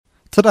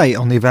Today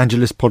on the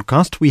Evangelist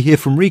podcast, we hear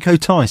from Rico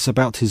Tice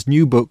about his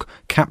new book,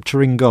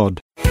 Capturing God.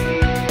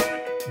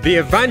 The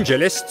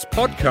Evangelists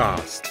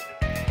podcast.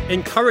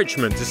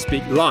 Encouragement to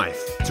speak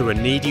life to a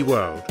needy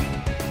world.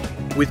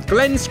 With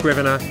Glenn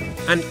Scrivener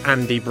and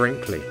Andy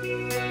Brinkley.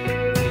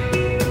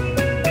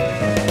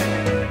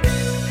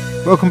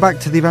 Welcome back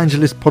to the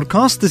Evangelist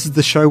podcast. This is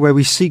the show where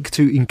we seek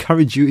to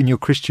encourage you in your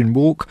Christian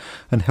walk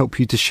and help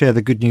you to share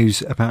the good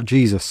news about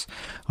Jesus.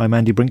 I'm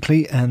Andy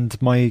Brinkley, and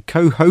my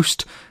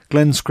co-host,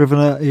 Glenn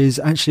Scrivener, is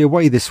actually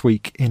away this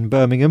week in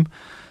Birmingham.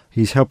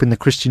 He's helping the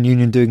Christian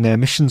Union doing their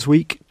missions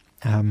week.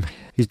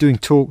 He's doing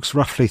talks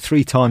roughly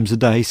 3 times a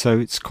day, so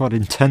it's quite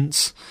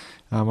intense.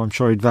 I'm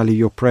sure he'd value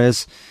your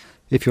prayers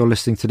if you're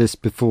listening to this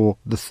before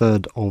the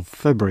 3rd of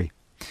February.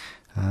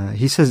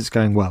 He says it's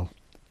going well.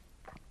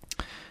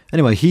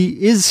 Anyway,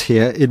 he is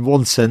here in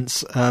one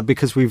sense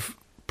because we've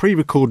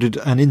pre-recorded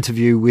an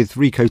interview with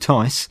Rico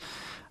Tice.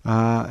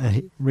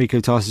 Rico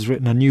Tice has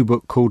written a new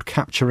book called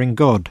Capturing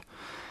God.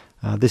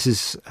 This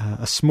is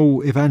a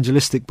small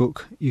evangelistic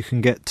book you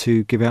can get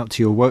to give out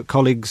to your work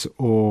colleagues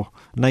or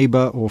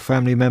neighbour or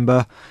family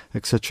member,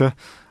 etc.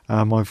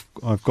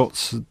 I've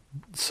got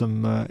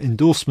some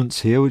endorsements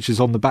here, which is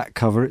on the back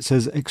cover. It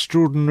says,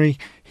 "Extraordinary,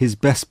 his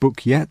best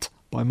book yet,"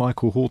 by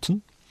Michael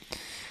Horton.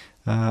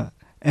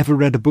 Ever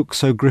read a book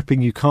so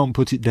gripping you can't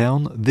put it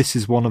down? This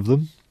is one of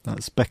them.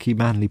 That's Becky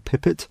Manley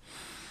Pippett.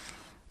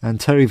 And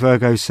Terry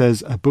Virgo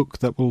says, "A book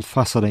that will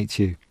fascinate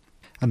you."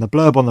 And the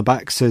blurb on the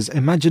back says,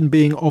 "Imagine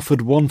being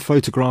offered one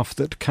photograph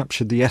that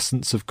captured the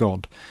essence of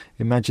God.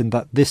 Imagine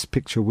that this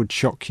picture would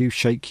shock you,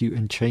 shake you,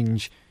 and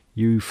change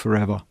you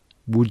forever.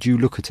 Would you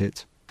look at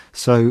it?"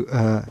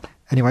 So,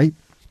 anyway,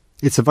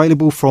 it's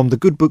available from the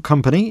Good Book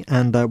Company,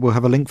 and we'll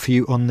have a link for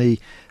you on the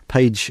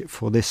page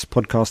for this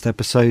podcast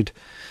episode.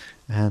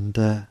 And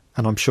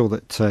I'm sure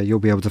that you'll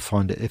be able to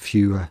find it if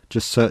you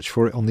just search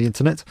for it on the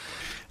internet.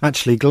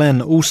 Actually,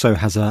 Glenn also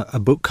has a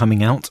book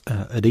coming out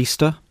at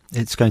Easter.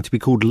 It's going to be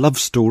called Love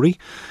Story.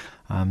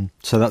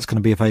 So that's going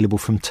to be available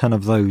from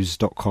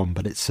 10ofthose.com.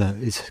 But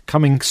it's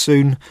coming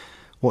soon.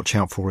 Watch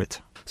out for it.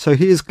 So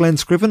here's Glenn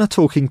Scrivener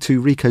talking to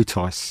Rico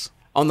Tice.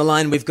 On the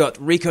line, we've got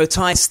Rico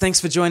Tice.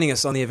 Thanks for joining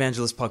us on the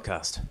Evangelist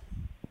podcast.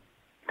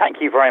 Thank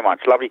you very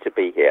much. Lovely to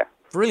be here.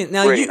 Brilliant.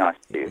 Now, really nice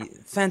to you.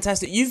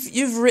 Fantastic.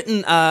 You've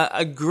written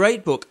a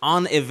great book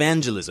on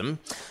evangelism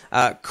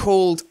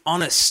called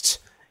Honest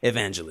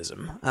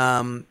Evangelism.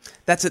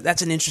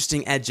 That's an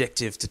interesting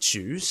adjective to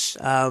choose.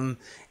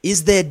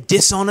 Is there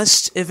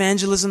dishonest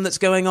evangelism that's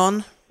going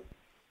on?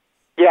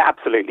 Yeah,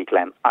 absolutely,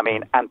 Glenn. I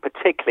mean, and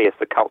particularly as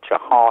the culture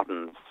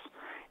hardens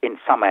in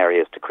some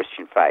areas to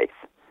Christian faith,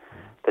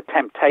 the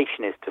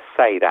temptation is to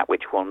say that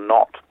which will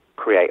not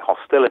create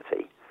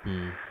hostility.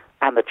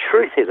 And the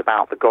truth is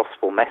about the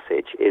gospel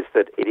message is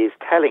that it is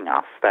telling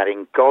us that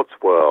in God's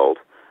world,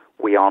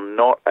 we are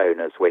not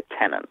owners, we're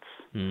tenants.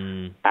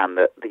 And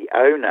that the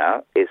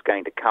owner is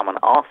going to come and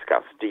ask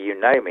us, "Do you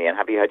know me, and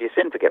have you had your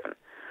sin forgiven?"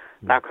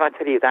 Now, can I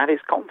tell you, that is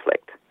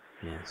conflict.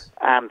 Yes.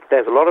 And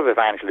there's a lot of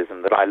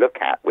evangelism that I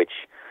look at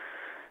which,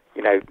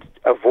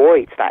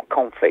 avoids that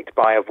conflict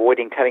by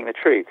avoiding telling the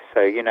truth.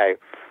 So,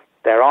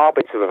 there are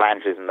bits of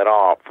evangelism that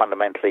are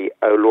fundamentally,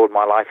 "Oh Lord,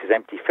 my life is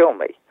empty, fill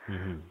me."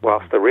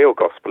 Whilst the real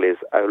gospel is,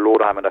 "Oh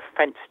Lord, I'm an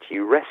offence to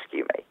you,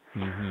 rescue me."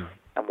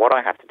 And what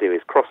I have to do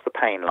is cross the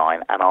pain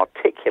line and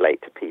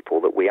articulate to people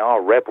that we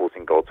are rebels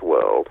in God's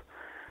world.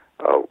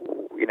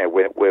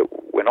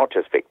 We're not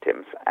just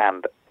victims.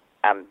 And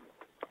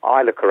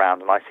I look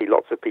around and I see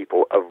lots of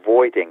people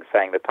avoiding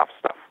saying the tough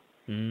stuff.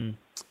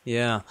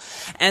 Yeah.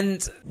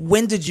 And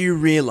when did you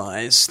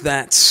realize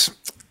that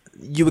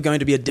you were going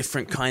to be a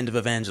different kind of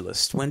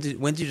evangelist? When did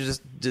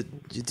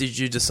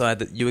you decide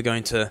that you were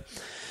going to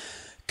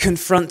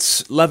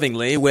confront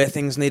lovingly where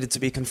things needed to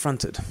be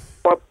confronted?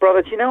 Well,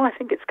 brother, I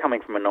think it's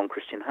coming from a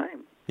non-Christian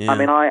home. Yeah. I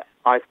mean,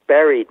 I've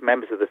buried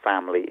members of the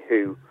family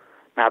who,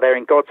 now they're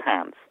in God's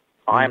hands.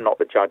 I am not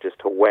the judge as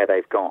to where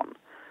they've gone.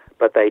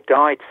 But they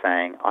died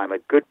saying, "I'm a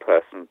good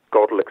person,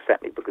 God will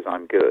accept me because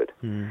I'm good."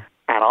 And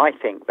I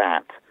think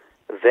that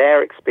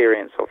their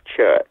experience of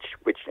church,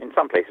 which in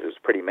some places was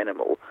pretty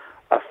minimal,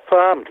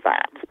 affirmed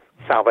that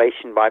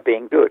salvation by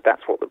being good.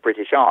 That's what the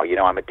British are.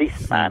 I'm a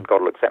decent man,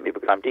 God will accept me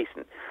because I'm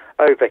decent.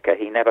 "Oh, vicar,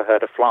 he never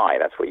hurt a fly."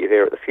 That's what you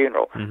hear at the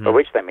funeral. By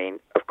which they mean,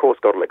 of course,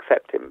 God will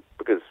accept him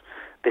because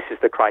this is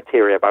the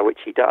criteria by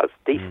which he does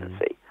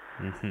decency.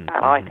 And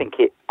I think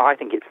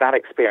it's that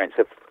experience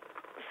of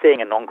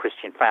seeing a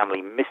non-Christian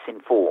family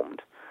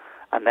misinformed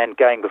and then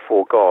going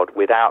before God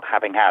without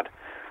having had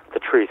the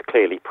truth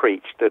clearly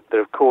preached that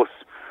of course,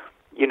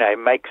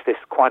 makes this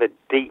quite a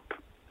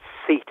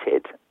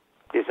deep-seated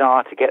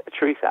desire to get the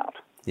truth out.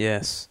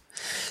 Yes.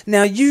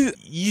 Now, you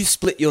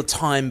split your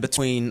time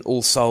between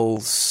All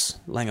Souls,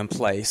 Langham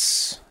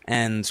Place,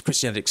 and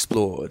Christianity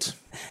Explored,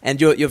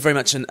 and you're very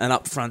much an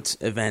upfront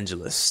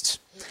evangelist.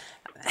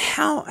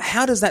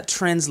 How does that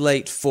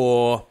translate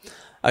for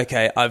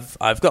okay,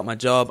 I've got my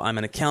job, I'm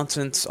an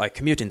accountant, I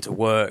commute into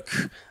work,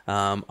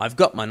 I've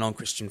got my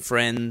non-Christian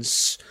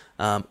friends,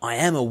 I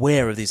am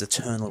aware of these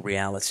eternal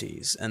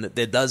realities and that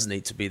there does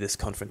need to be this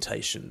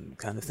confrontation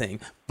kind of thing,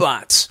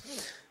 but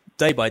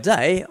day by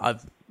day,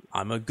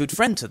 I'm a good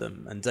friend to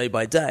them, and day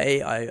by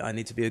day, I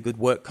need to be a good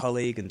work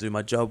colleague and do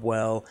my job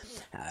well.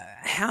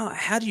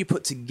 How do you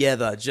put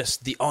together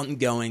just the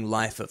ongoing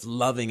life of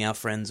loving our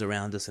friends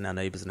around us and our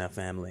neighbours and our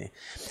family,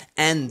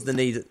 and the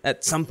need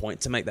at some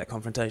point to make that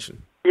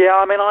confrontation? Yeah,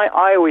 I mean,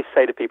 I always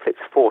say to people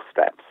it's 4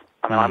 steps.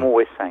 I mean, I'm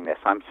always saying this.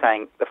 I'm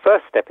saying the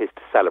first step is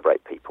to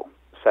celebrate people.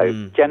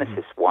 So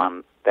Genesis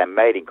 1, they're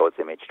made in God's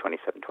image,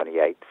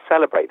 27-28.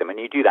 Celebrate them, and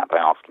you do that by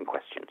asking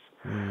questions.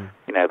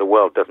 You know, the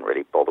world doesn't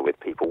really bother with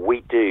people.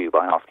 We do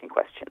by asking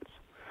questions.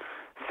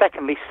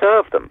 Secondly,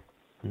 serve them.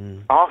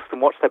 Ask them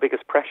what's their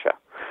biggest pressure.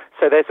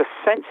 So there's a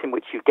sense in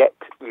which you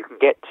can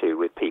get to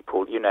with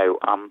people. You know,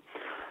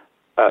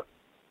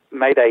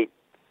 may they,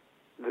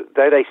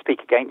 though they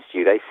speak against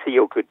you, they see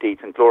your good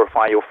deeds and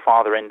glorify your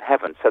Father in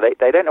heaven. So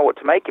they don't know what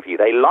to make of you.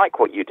 They like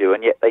what you do,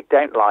 and yet they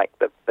don't like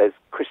that there's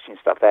Christian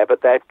stuff there,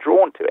 but they're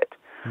drawn to it.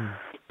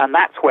 And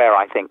that's where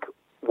I think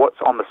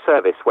what's on the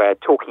service, where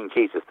Talking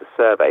Jesus, the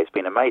survey, has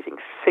been amazing.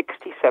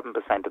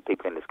 67% of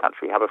people in this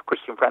country have a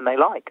Christian friend they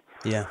like.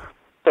 Yeah.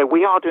 So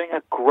we are doing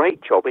a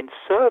great job in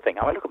serving.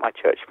 I mean, look at my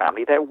church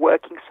family. They're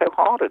working so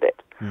hard at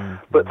it.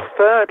 But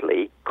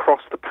thirdly,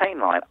 cross the pain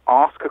line.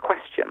 Ask a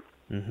question.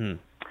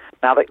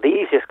 Now, the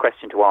easiest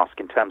question to ask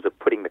in terms of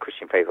putting the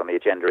Christian faith on the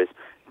agenda is,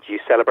 do you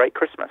celebrate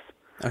Christmas?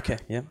 Okay,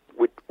 yeah.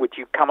 Would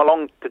you come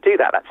along to do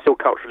that? That's still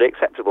culturally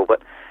acceptable.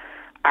 But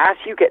as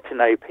you get to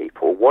know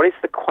people, what is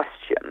the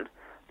question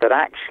that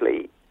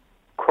actually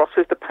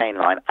crosses the pain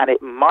line, and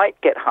it might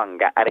get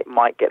hunger and it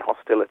might get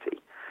hostility?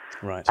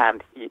 Right.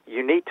 And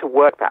you need to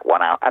work that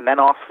one out, and then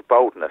ask for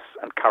boldness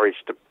and courage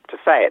to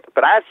say it.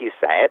 But as you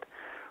say it,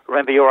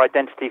 remember your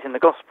identity is in the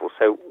gospel.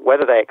 So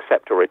whether they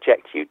accept or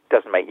reject you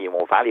doesn't make you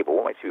more valuable.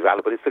 What makes you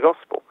valuable is the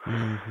gospel.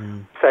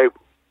 So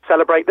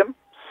celebrate them,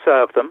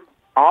 serve them,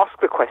 ask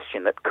the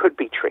question that could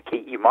be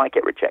tricky. You might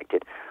get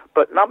rejected.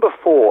 But number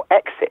 4,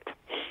 exit.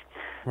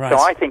 Right. So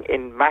I think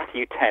in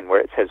Matthew 10, where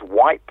it says,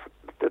 wipe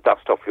the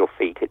dust off your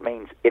feet, it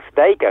means if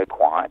they go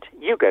quiet,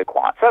 you go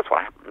quiet. So that's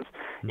what happens.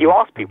 You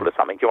ask people to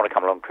something, do you want to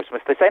come along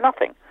Christmas? They say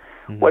nothing.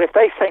 Well, if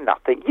they say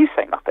nothing, you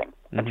say nothing,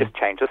 and just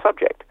change the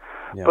subject.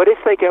 Yeah. But if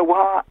they go,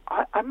 well,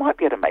 I might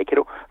be able to make it,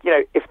 or, you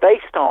know, if they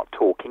start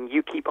talking,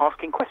 you keep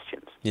asking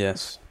questions.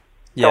 Yes.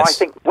 So I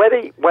think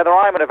whether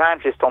I'm an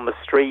evangelist on the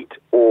street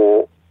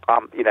or,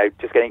 you know,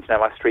 just getting to know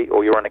my street,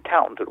 or you're an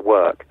accountant at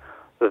work,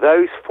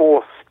 those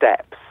 4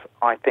 steps,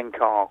 I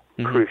think, are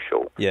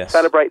crucial. Yes.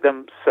 Celebrate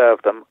them,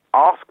 serve them,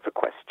 ask the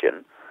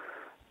question,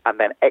 and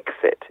then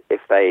exit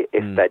if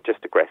they're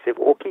just aggressive,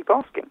 or keep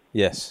asking.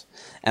 Yes.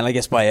 And I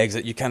guess by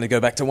exit, you kind of go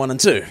back to 1 and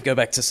 2. Go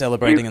back to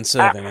celebrating and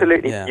serving.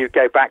 Absolutely. You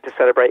go back to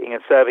celebrating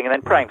and serving and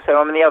then praying. So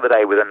I mean, the other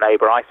day with a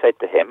neighbour, I said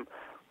to him,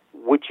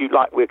 would you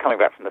like, we were coming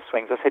back from the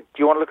swings, I said, do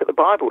you want to look at the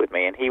Bible with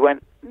me? And he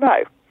went,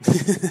 no.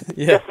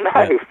 Just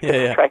no.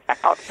 Just straight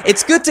out.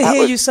 It's good to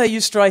hear you say you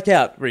strike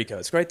out, Rico.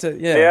 It's great to,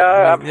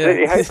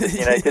 absolutely.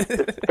 You know,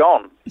 just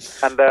gone.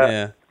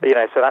 And, you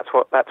know, so that's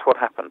what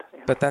happened.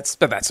 But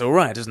that's all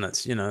right, isn't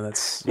it? You know,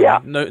 that's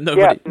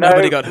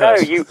nobody got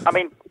hurt. No, I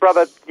mean,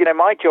 brother, you know,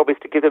 my job is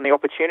to give them the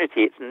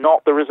opportunity. It's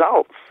not the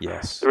results.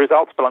 Yes, the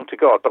results belong to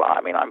God. But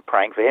I mean, I'm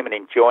praying for him and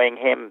enjoying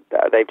him.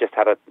 They've just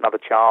had another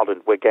child,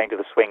 and we're going to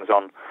the swings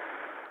on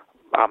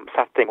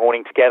Saturday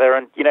morning together.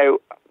 And you know,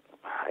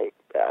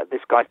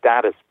 this guy's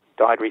dad has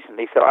died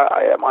recently, so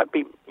I might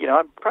be, you know,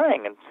 I'm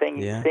praying and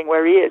seeing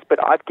where he is.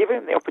 But I've given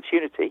him the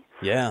opportunity.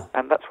 Yeah,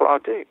 and that's what I'll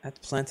do.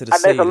 That's planted a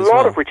seed. And there's a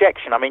lot of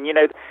rejection. I mean, you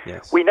know,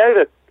 we know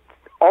that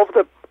of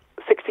the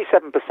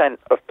 67%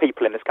 of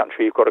people in this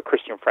country who've got a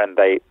Christian friend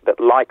that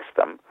likes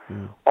them,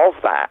 of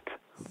that,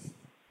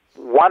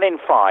 1 in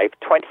 5,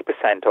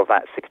 20% of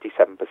that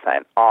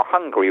 67% are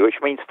hungry, which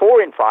means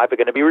 4 in 5 are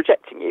going to be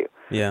rejecting you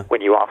when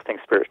you ask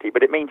things spiritually.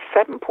 But it means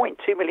 7.2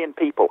 million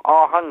people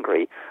are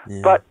hungry,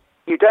 but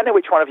you don't know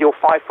which one of your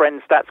 5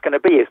 friends that's going to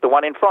be is the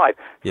 1 in 5.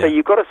 So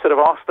you've got to sort of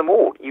ask them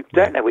all. You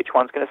don't know which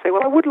one's going to say,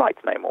 well, I would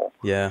like to know more.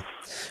 Yeah.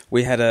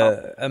 We had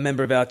a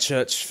member of our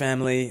church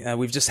family.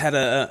 We've just had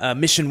a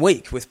mission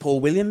week with Paul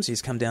Williams.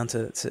 He's come down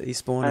to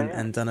Eastbourne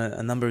and done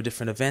a number of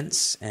different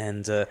events.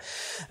 And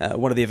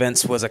one of the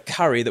events was a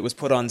curry that was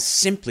put on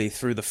simply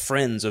through the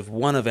friends of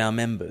one of our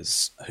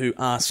members, who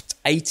asked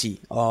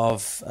 80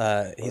 of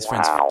his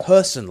friends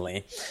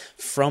personally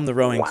from the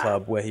rowing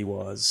club where he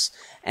was.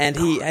 And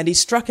he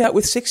struck out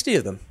with 60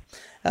 of them,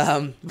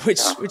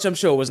 which I'm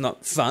sure was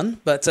not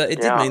fun, but it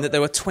did mean that there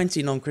were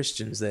 20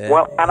 non-Christians there.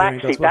 Well, and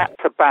actually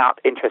that's about,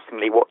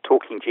 interestingly, what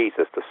Talking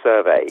Jesus, the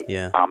survey,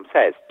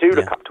 says. Do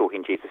look up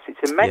Talking Jesus.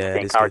 It's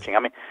immensely encouraging.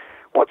 I mean,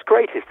 what's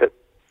great is that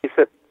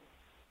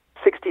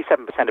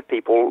 67% of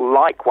people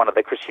like one of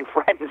their Christian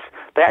friends.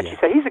 They actually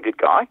say, he's a good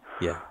guy.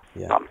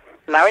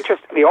 Now,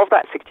 interestingly, of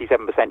that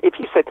 67%, if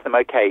you said to them,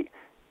 okay,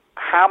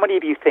 how many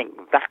of you think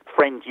that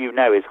friend you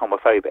know is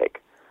homophobic?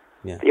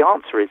 Yeah. The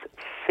answer is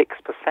 6%.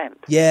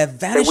 Yeah, So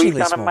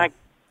vanishingly small.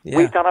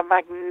 we've done a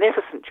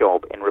magnificent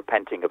job in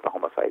repenting of the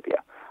homophobia.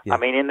 Yeah. I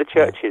mean, in the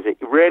churches, it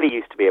really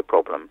used to be a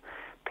problem.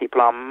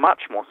 People are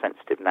much more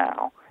sensitive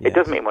now. Yes. It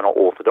doesn't mean we're not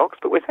orthodox,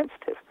 but we're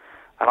sensitive.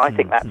 And I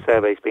think that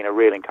survey's been a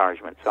real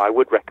encouragement. So I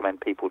would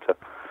recommend people to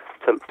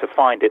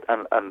find it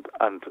and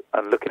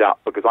look it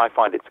up, because I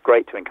find it's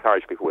great to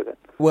encourage people with it.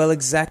 Well,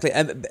 exactly.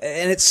 And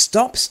it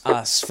stops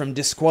us from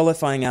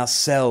disqualifying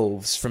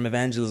ourselves from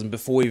evangelism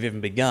before we've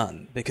even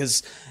begun.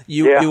 Because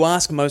you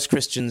ask most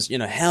Christians,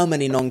 how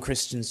many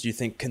non-Christians do you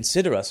think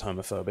consider us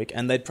homophobic?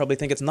 And they'd probably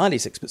think it's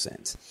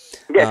 96%.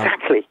 Yeah,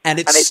 exactly. And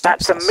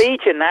that's a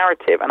major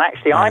narrative. And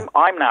actually,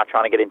 I'm now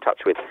trying to get in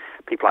touch with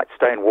people like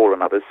Stonewall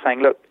and others,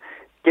 saying, look,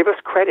 give us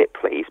credit,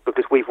 please,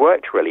 because we've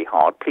worked really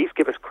hard. Please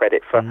give us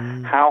credit for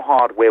how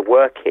hard we're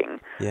working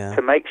to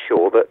make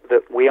sure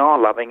that we are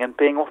loving and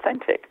being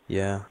authentic.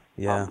 Yeah.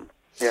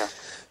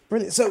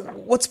 Brilliant. So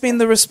what's been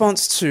the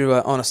response to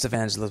Honest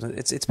Evangelism?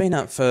 It's been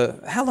out for...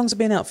 How long's it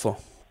been out for?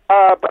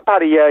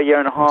 About a year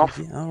and a half.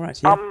 All right,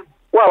 yeah.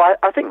 Well,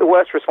 I think the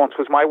worst response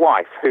was my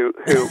wife, who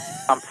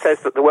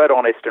says that the word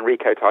honest and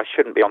Rico Tice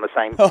shouldn't be on the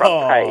same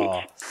front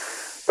page.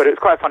 But it was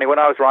quite funny when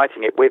I was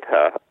writing it with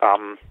her...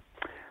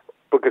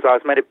 because I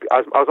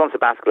was on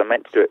sabbatical and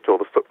meant to do it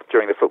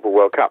during the Football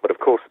World Cup, but of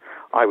course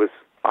I was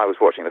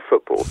watching the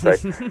football. So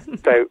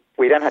so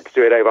we then had to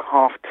do it over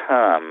half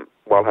term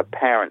while her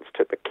parents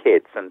took the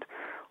kids. And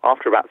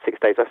after about 6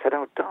 days, I said,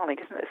 "Oh, darling,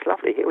 isn't this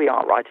lovely? Here we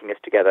are writing this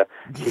together."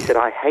 She said,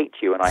 "I hate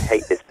you and I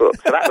hate this book."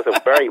 So that was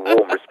a very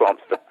warm response.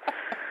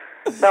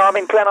 No, I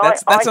mean, Glenn,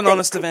 that's I an think,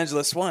 honest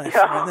evangelist's wife.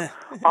 Yeah, right there.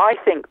 I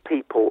think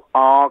people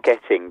are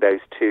getting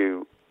those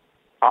two.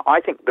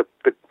 I think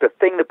the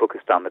thing the book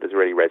has done that has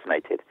really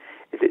resonated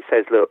is it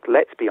says, look,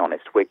 let's be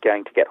honest, we're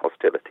going to get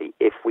hostility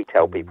if we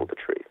tell people the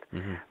truth.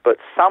 Mm-hmm. But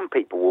some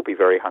people will be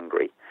very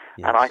hungry.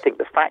 Yes. And I think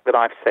the fact that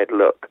I've said,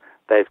 look,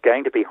 there's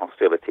going to be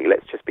hostility,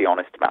 let's just be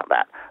honest about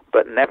that,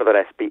 but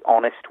nevertheless be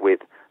honest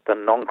with the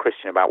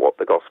non-Christian about what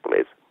the gospel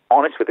is,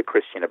 honest with the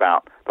Christian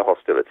about the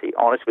hostility,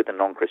 honest with the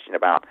non-Christian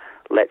about,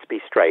 let's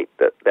be straight,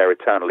 that there are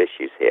eternal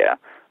issues here,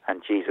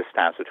 and Jesus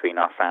stands between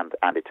us and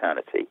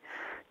eternity.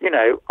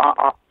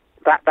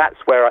 That's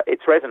where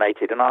it's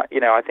resonated, and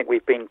I think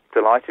we've been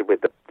delighted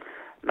with the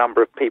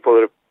number of people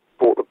that have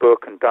bought the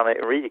book and done it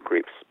in reading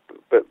groups.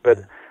 But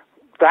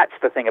that's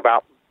the thing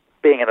about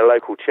being in a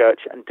local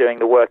church and doing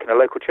the work in a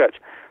local church.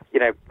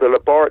 The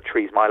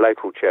laboratory is my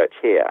local church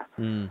here.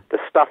 The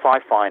stuff I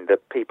find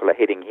that people are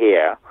hitting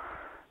here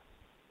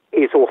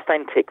is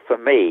authentic for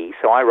me.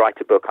 So I write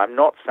a book. I'm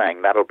not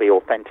saying that'll be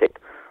authentic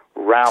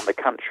round the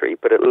country,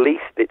 but at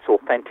least it's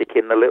authentic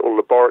in the little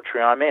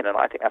laboratory I'm in, and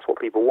I think that's what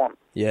people want.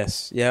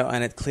 Yes, yeah,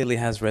 and it clearly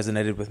has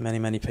resonated with many,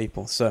 many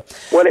people. So,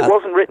 well, it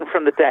wasn't written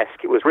from the desk;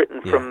 it was written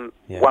from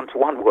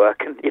one-to-one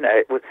work, and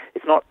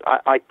it's not.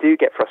 I do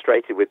get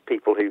frustrated with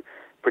people who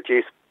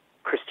produce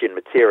Christian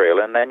material,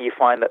 and then you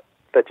find that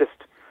they're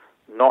just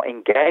not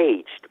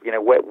engaged.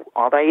 Where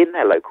are they in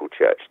their local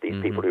church?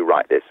 These people who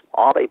write this,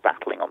 are they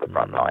battling on the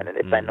front line? And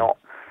if they're not,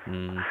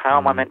 how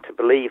am I meant to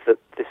believe that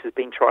this has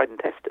been tried and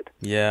tested?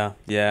 Yeah,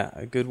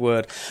 a good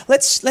word.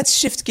 Let's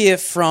shift gear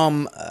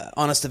from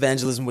Honest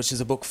Evangelism, which is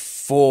a book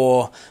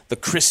for the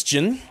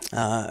Christian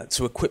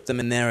to equip them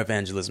in their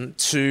evangelism,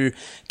 to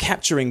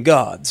Capturing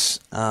God,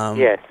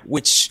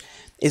 which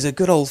is a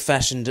good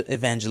old-fashioned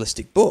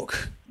evangelistic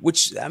book.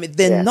 Which, I mean,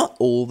 they're not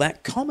all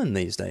that common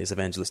these days,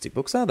 evangelistic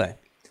books, are they?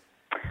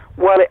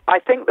 Well, I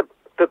think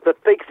the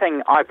big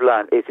thing I've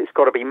learned is it's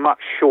got to be much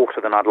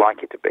shorter than I'd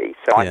like it to be.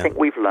 So I think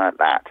we've learned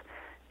that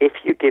if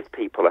you give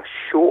people a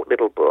short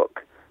little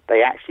book,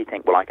 they actually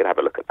think, well, I could have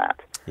a look at that.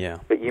 Yeah.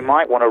 But you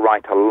might want to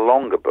write a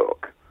longer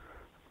book,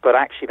 but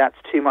actually that's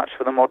too much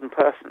for the modern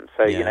person.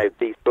 So,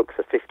 these books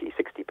are 50,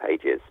 60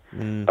 pages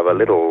of a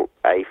little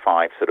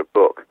A5 sort of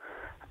book.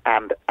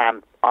 And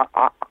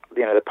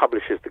the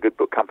publishers, the Good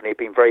Book Company, have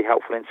been very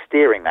helpful in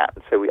steering that.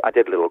 And so I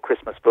did a little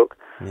Christmas book,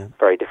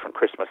 very different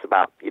Christmas,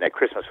 about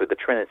Christmas with the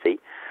Trinity.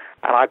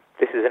 And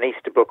this is an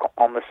Easter book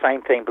on the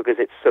same thing, because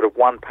it's sort of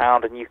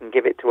 £1 and you can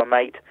give it to a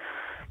mate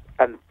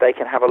and they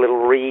can have a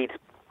little read,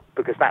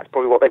 because that's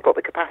probably what they've got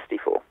the capacity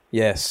for.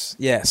 Yes,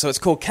 yeah. So it's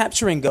called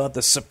Capturing God,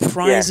 the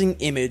surprising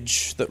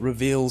image that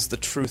reveals the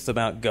truth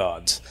about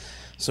God.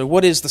 So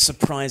what is the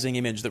surprising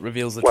image that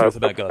reveals the truth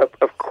about God?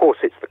 Of course,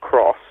 it's the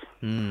cross.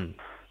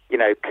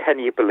 Can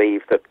you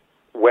believe that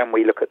when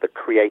we look at the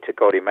Creator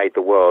God who made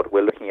the world,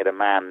 we're looking at a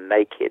man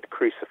naked,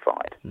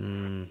 crucified?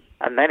 And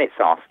then it's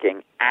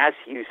asking, as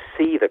you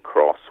see the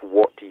cross,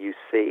 what do you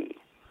see?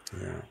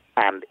 Yeah.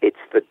 And it's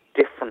the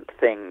different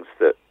things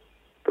that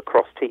the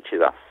cross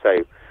teaches us.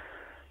 So,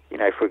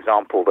 for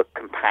example, the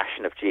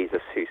compassion of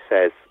Jesus, who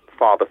says,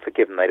 "Father,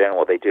 forgive them; they don't know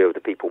what they do," of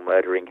the people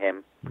murdering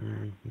him.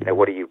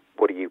 What do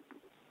you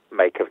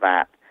make of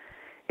that?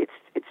 It's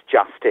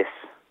justice.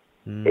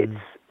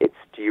 It's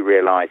do you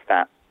realize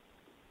that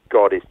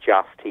God is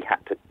just? He had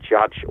to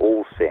judge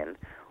all sin,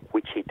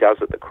 which he does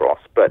at the cross,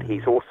 but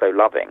he's also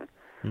loving.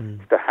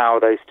 So how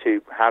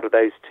do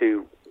those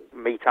two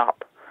meet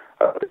up?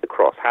 at the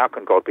cross. How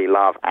can God be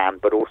love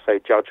but also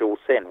judge all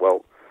sin?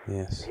 Well,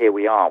 yes. Here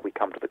we are. We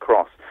come to the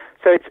cross.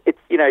 So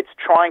it's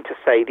trying to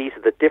say these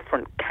are the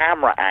different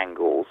camera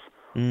angles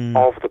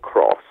of the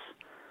cross.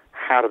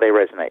 How do they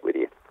resonate with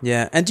you?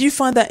 Yeah. And do you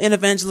find that in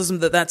evangelism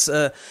that's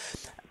a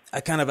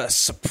kind of a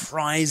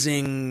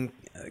surprising,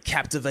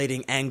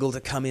 captivating angle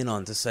to come in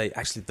on, to say,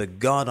 actually, the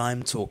God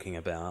I'm talking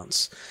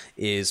about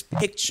is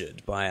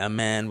pictured by a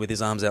man with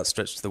his arms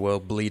outstretched to the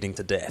world, bleeding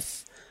to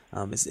death?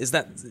 Is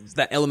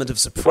that element of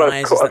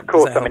surprise? Well, of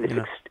course. I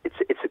mean,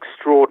 it's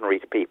extraordinary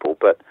to people,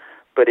 but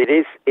it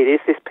is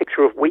this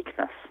picture of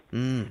weakness.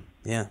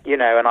 Yeah.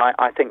 And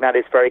I think that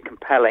is very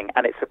compelling,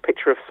 and it's a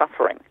picture of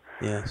suffering.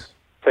 Yes.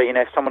 So,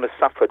 if someone has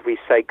suffered, we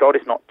say God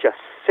is not just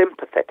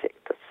sympathetic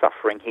to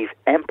suffering, he's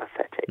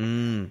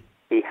empathetic.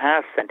 He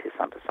has sent his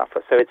son to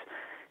suffer. So it's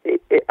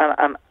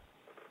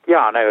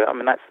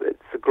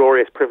a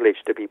glorious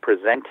privilege to be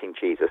presenting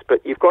Jesus, but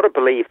you've got to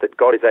believe that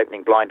God is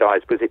opening blind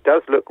eyes, because it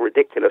does look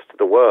ridiculous to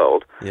the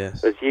world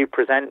as you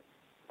present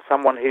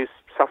someone who's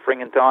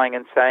suffering and dying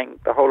and saying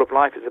the whole of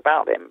life is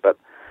about him. But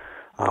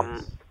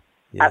and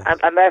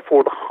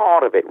therefore the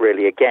heart of it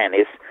really, again,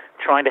 is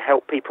trying to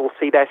help people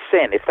see their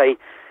sin. If they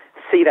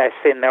see their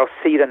sin, they'll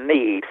see the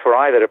need for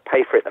either to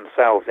pay for it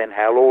themselves in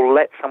hell or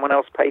let someone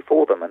else pay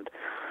for them. And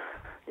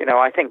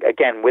I think,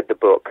 again, with the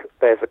book,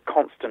 there's a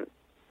constant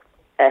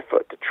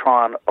effort to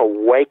try and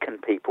awaken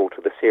people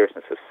to the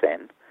seriousness of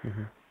sin,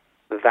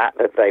 that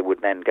they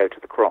would then go to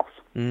the cross.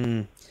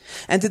 And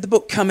did the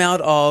book come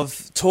out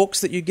of talks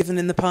that you'd given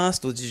in the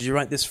past, or did you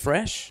write this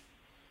fresh?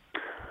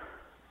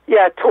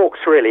 Yeah, talks,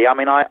 really. I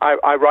mean,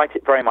 I write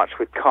it very much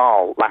with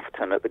Carl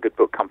Lafton at the Good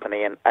Book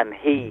Company, and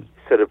he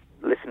sort of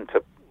listened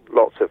to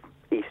lots of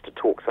Easter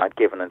talks I'd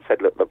given and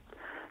said, look,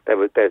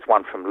 there's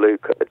one from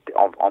Luke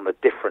on the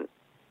different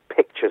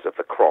pictures of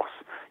the cross,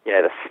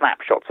 the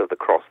snapshots of the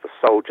cross, the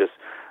soldiers,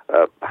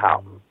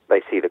 how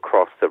they see the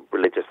cross, the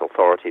religious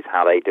authorities,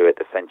 how they do it,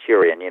 the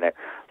centurion,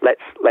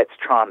 let's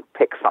try and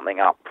pick something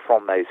up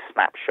from those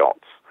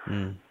snapshots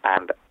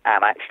and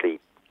actually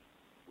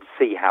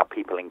see how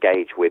people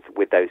engage with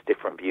those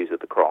different views of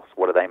the cross.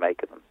 What do they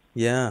make of them?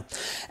 Yeah.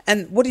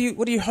 And what do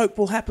you hope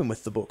will happen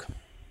with the book?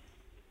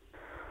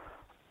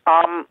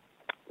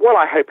 Well,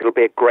 I hope it'll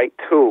be a great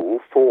tool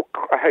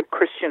I hope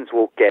Christians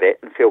will get it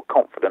and feel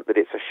confident that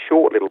it's a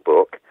short little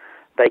book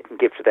they can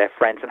give to their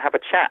friends and have a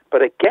chat.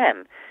 But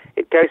again,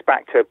 it goes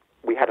back to,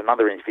 we had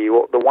another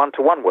interview, the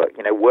one-to-one work,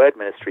 word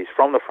ministries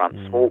from the front,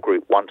 small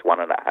group, one-to-one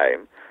and at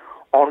home.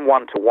 On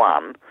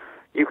one-to-one,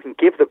 you can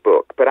give the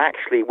book, but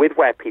actually with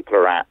where people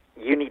are at,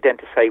 you need them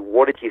to say,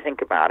 what did you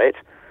think about it?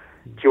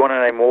 Do you want to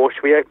know more?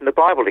 Should we open the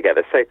Bible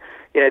together? So,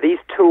 these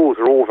tools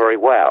are all very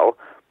well,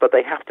 but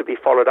they have to be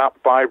followed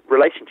up by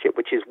relationship,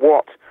 which is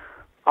what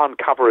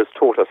Uncover has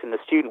taught us in the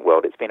student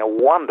world. It's been a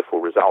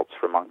wonderful results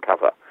from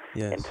Uncover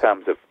in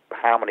terms of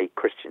how many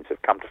Christians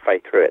have come to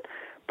faith through it.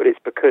 But it's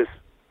because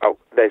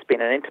there's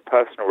been an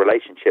interpersonal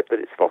relationship that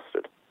it's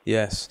fostered.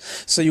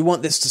 Yes. So you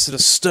want this to sort of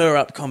stir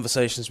up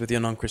conversations with your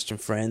non-Christian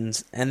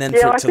friends, and then for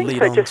it to lead on. Yeah, I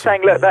think so. Just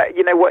saying, look,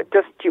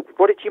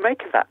 what did you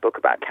make of that book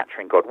about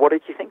capturing God? What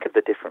did you think of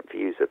the different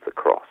views of the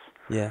cross?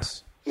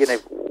 Yes.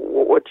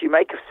 What do you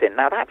make of sin?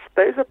 Now,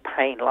 those are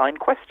pain line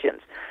questions.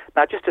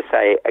 Now, just to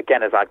say,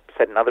 again, as I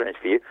said in another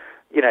interview,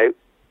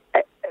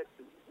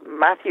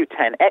 Matthew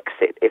 10,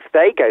 exit. If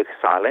they go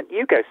silent,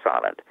 you go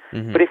silent.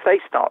 But if they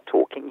start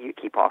talking, you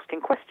keep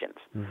asking questions.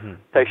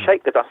 So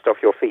shake the dust off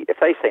your feet. If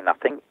they say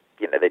nothing,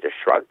 they just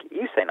shrug.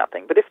 You say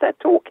nothing. But if they're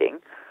talking,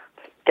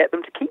 get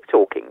them to keep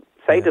talking.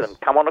 Say to them,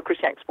 come on a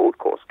Christian Export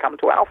course, come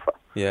to Alpha.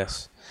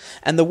 Yes.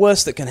 And the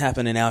worst that can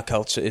happen in our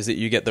culture is that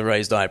you get the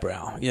raised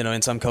eyebrow.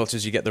 In some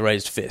cultures you get the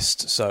raised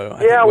fist. So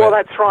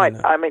that's right.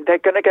 I mean, they're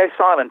going to go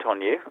silent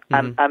on you,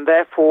 and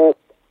therefore,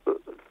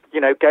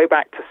 go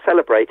back to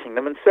celebrating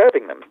them and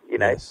serving them.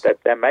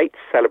 Their mates,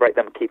 celebrate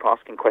them, keep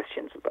asking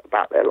questions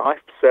about their life,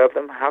 serve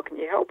them. How can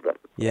you help them?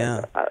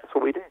 Yeah. That's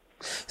what we do.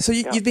 So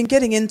you've been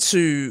getting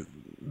into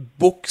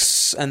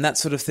books and that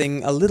sort of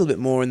thing a little bit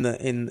more in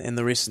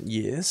the recent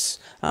years.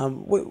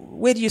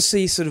 Where do you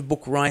see sort of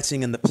book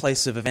writing and the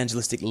place of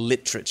evangelistic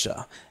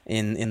literature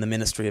in the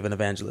ministry of an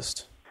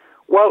evangelist?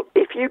 Well,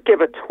 if you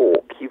give a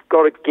talk, you've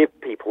got to give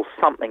people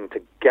something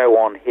to go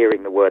on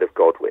hearing the Word of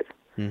God with.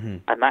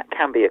 And that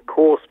can be a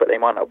course, but they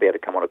might not be able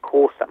to come on a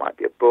course. That might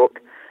be a book.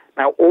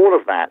 Now, all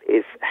of that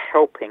is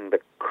helping the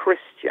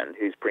Christian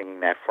who's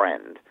bringing their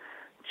friend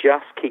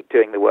just keep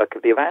doing the work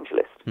of the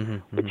evangelist,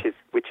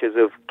 which is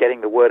of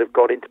getting the Word of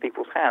God into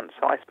people's hands.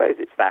 So I suppose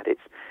it's that. It's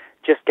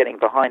just getting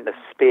behind the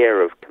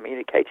spear of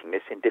communicating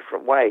this in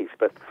different ways.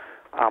 But,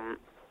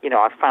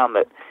 I've found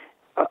that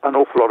an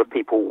awful lot of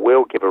people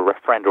will give a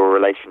friend or a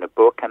relation a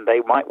book, and they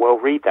might well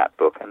read that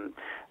book, and,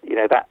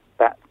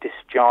 that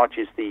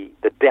discharges the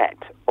debt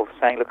of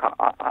saying, look,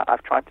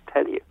 I've tried to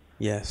tell you.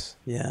 Yes,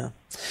 yeah.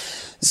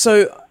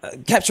 So,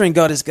 Capturing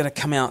God is going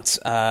to come out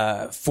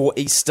for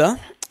Easter.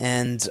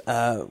 and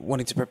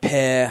wanting to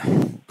prepare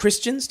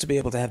Christians to be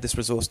able to have this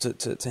resource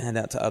to hand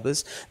out to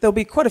others. There'll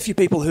be quite a few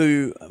people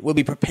who will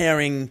be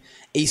preparing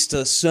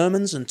Easter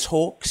sermons and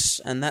talks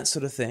and that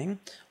sort of thing.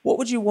 What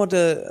would you want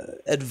to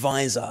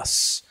advise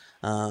us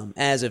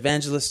as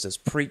evangelists, as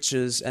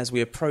preachers, as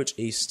we approach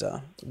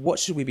Easter? What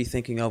should we be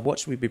thinking of? What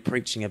should we be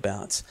preaching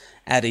about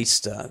at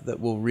Easter that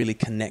will really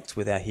connect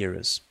with our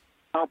hearers?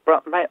 Oh,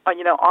 but mate,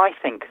 I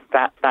think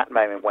that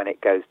moment when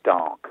it goes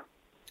dark,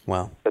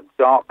 Wow. the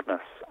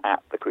darkness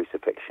at the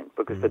crucifixion,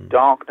 because the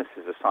darkness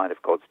is a sign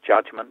of God's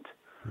judgment.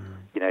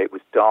 It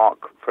was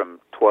dark from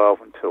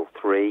 12 until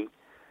 3,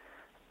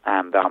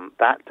 and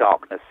that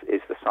darkness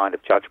is the sign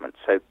of judgment.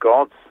 So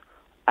God's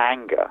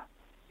anger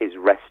is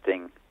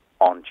resting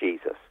on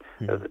Jesus.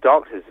 So the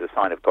darkness is a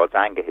sign of God's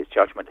anger, his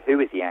judgment. Who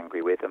is he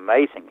angry with?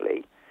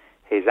 Amazingly,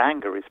 his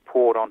anger is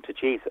poured onto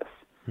Jesus,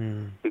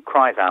 who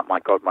cries out, my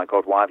God,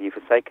 why have you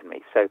forsaken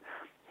me? So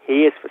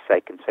he is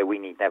forsaken, so we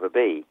need never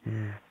be.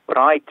 But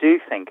I do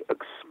think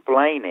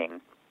explaining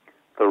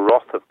the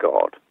wrath of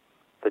God,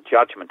 the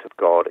judgment of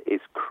God, is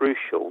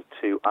crucial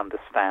to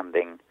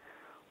understanding,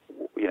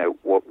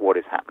 what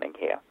is happening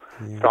here.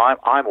 So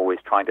I'm always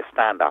trying to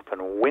stand up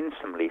and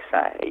winsomely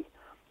say,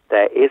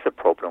 there is a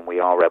problem, we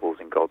are rebels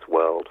in God's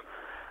world.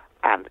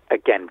 And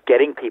again,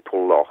 getting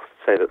people lost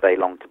so that they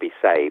long to be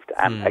saved.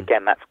 And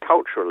again, that's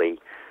culturally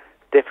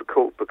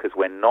difficult because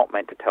we're not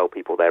meant to tell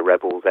people they're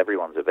rebels,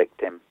 everyone's a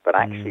victim, but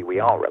actually we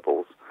are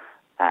rebels,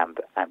 and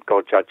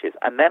God judges.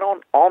 And then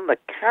on the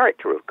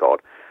character of God,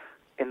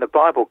 in the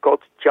Bible,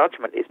 God's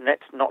judgment is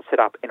not set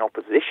up in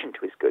opposition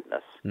to his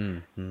goodness.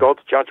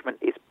 God's judgment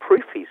is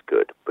proof he's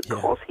good.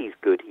 Because he's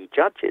good, he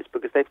judges,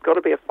 because there's got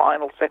to be a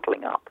final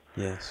settling up.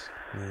 Yes.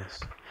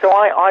 So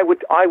I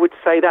would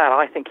say that.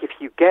 I think if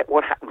you get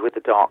what happened with the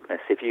darkness,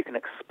 if you can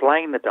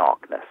explain the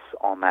darkness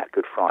on that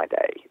Good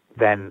Friday,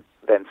 then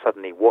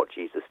suddenly what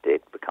Jesus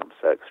did becomes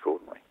so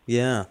extraordinary.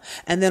 Yeah.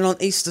 And then on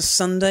Easter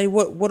Sunday,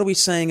 what are we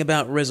saying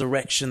about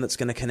resurrection that's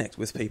going to connect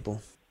with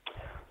people?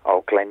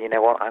 Oh, Glenn, you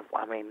know what?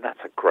 I mean, that's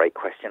a great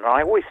question.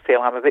 I always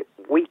feel I'm a bit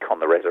weak on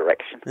the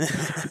resurrection.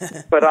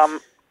 but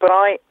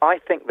I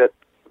think that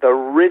the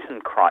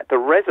risen Christ, the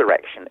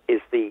resurrection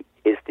is the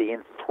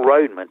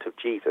enthronement of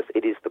Jesus.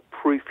 It is the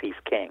proof he's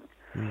king.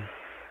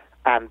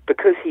 And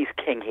because he's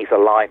king, he's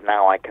alive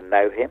now, I can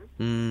know him.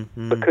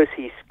 Because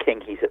he's king,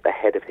 he's at the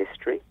head of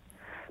history.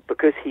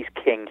 Because he's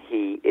king,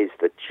 he is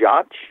the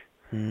judge.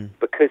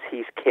 Because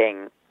he's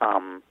king,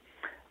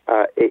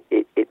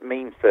 it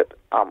means that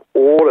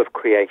all of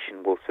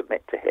creation will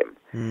submit to him.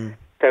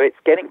 So it's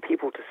getting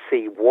people to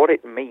see what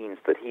it means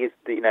that he is,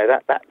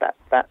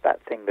 that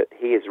thing that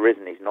he is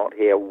risen, he's not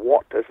here.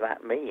 What does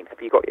that mean?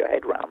 Have you got your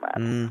head around that?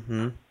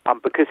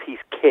 Because he's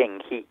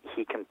king,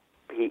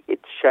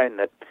 it's shown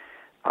that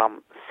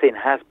sin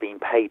has been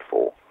paid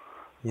for.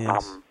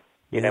 Yes.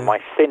 My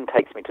sin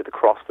takes me to the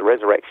cross. The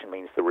resurrection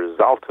means the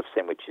result of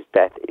sin, which is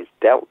death, is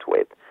dealt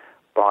with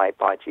by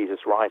Jesus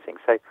rising.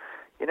 So,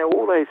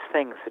 all those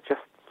things are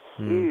just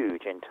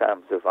huge in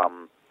terms of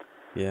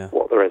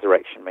what the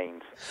resurrection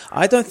means.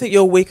 I don't think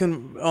you're weak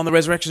on the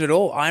resurrection at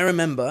all. I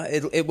remember,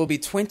 it will be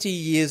 20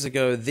 years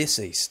ago this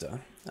Easter.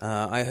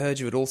 I heard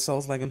you at All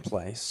Souls Lagan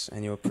Place,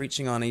 and you were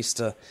preaching on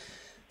Easter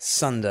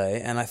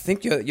Sunday, and I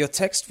think your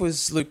text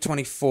was Luke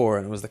 24,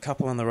 and it was the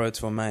couple on the road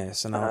to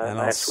Emmaus. And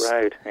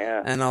road,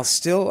 yeah. And I'll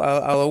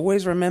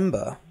always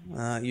remember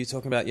you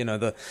talking about,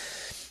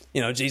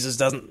 Jesus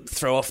doesn't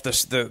throw off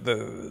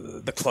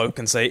the cloak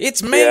and say,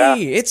 it's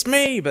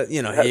me, but,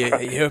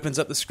 he opens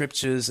up the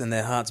scriptures and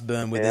their hearts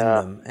burn within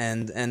them.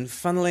 And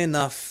funnily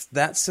enough,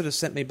 that sort of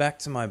sent me back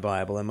to my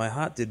Bible, and my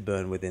heart did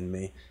burn within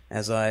me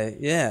as I,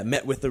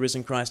 met with the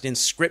risen Christ in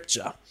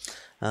scripture.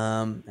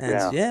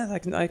 I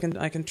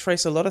can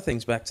trace a lot of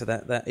things back to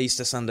that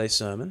Easter Sunday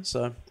sermon.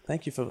 So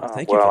thank you for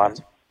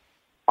that.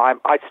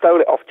 I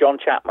stole it off John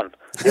Chapman,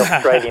 the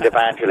Australian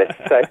evangelist.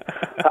 So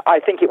I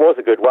think it was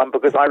a good one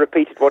because I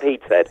repeated what he'd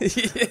said.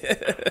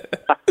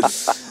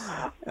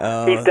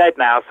 He's dead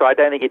now, so I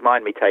don't think he'd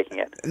mind me taking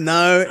it.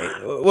 No,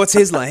 what's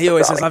his line? He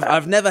always says,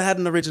 I've never had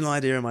an original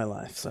idea in my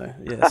life. So,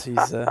 yes,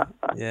 he's,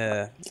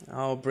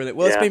 Oh, brilliant.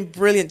 Well, it's been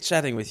brilliant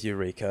chatting with you,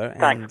 Rico.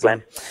 Thanks,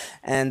 Glenn.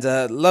 And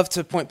love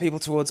to point people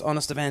towards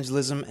honest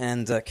evangelism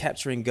and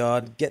capturing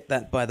God. Get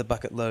that by the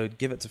bucket load.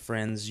 Give it to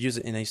friends. Use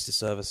it in Easter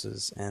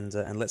services. And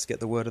let's get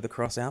the word of the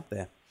cross out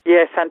there.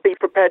 Yes, and be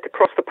prepared to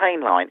cross the pain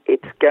line.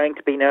 It's going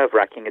to be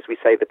nerve-wracking as we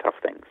say the tough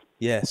things.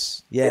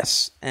 Yes.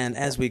 And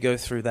as we go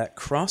through that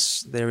cross,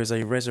 there is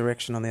a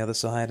resurrection on the other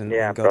side and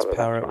God's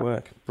power at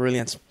work.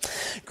 Brilliant.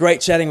 Great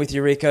chatting with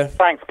you, Rico.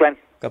 Thanks, Glenn.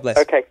 God bless.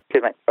 Okay,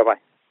 cheers, mate. Bye-bye.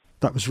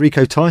 That was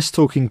Rico Tice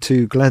talking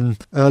to Glenn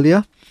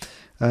earlier.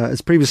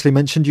 As previously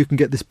mentioned, you can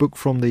get this book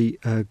from the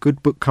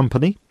Good Book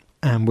Company,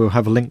 and we'll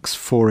have links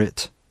for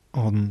it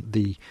on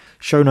the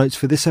show notes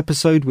for this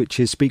episode, which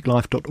is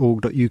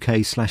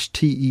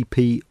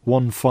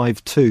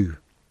speaklife.org.uk/TEP152.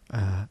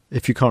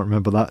 If you can't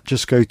remember that,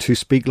 just go to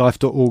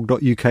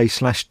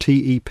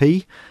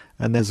speaklife.org.uk/TEP,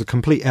 and there's a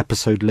complete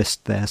episode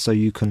list there, so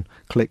you can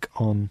click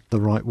on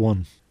the right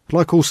one. I'd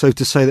like also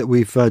to say that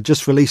we've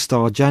just released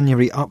our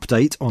January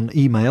update on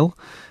email.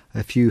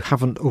 If you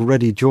haven't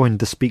already joined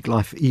the Speak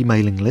Life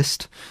emailing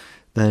list,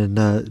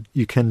 then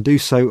you can do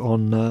so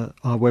on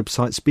our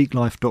website,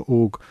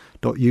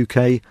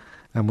 speaklife.org.uk,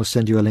 and we'll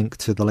send you a link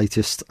to the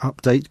latest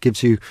update.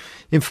 Gives you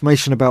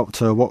information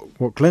about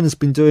what Glenn has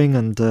been doing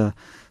and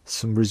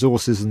some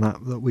resources and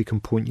that we can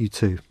point you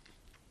to.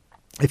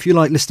 If you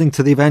like listening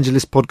to the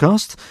Evangelist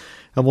podcast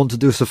and want to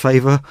do us a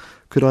favour,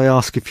 could I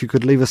ask if you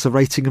could leave us a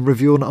rating and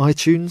review on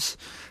iTunes?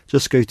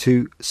 Just go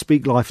to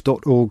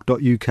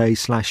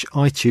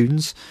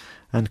speaklife.org.uk/iTunes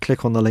and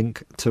click on the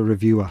link to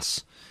review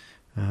us.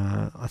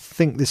 I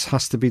think this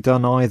has to be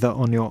done either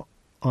on your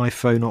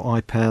iPhone or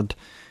iPad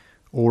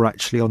or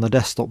actually on the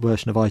desktop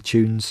version of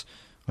iTunes.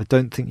 I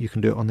don't think you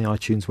can do it on the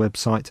iTunes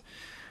website.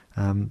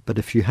 But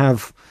if you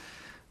have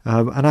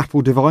an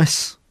Apple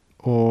device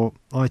or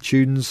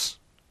iTunes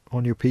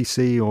on your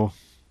PC or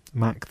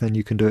Mac, then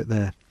you can do it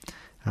there.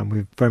 And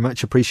we very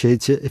much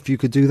appreciate it if you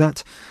could do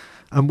that.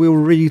 And we'll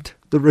read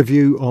the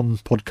review on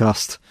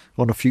podcast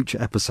on a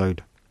future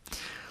episode.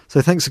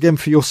 So thanks again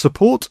for your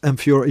support and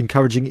for your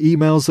encouraging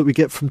emails that we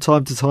get from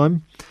time to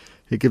time.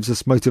 It gives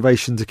us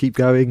motivation to keep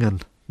going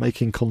and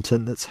making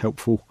content that's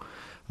helpful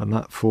and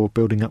that for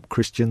building up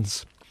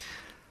Christians.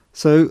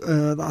 So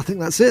I think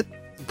that's it.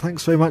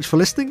 Thanks very much for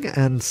listening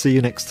and see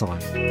you next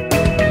time.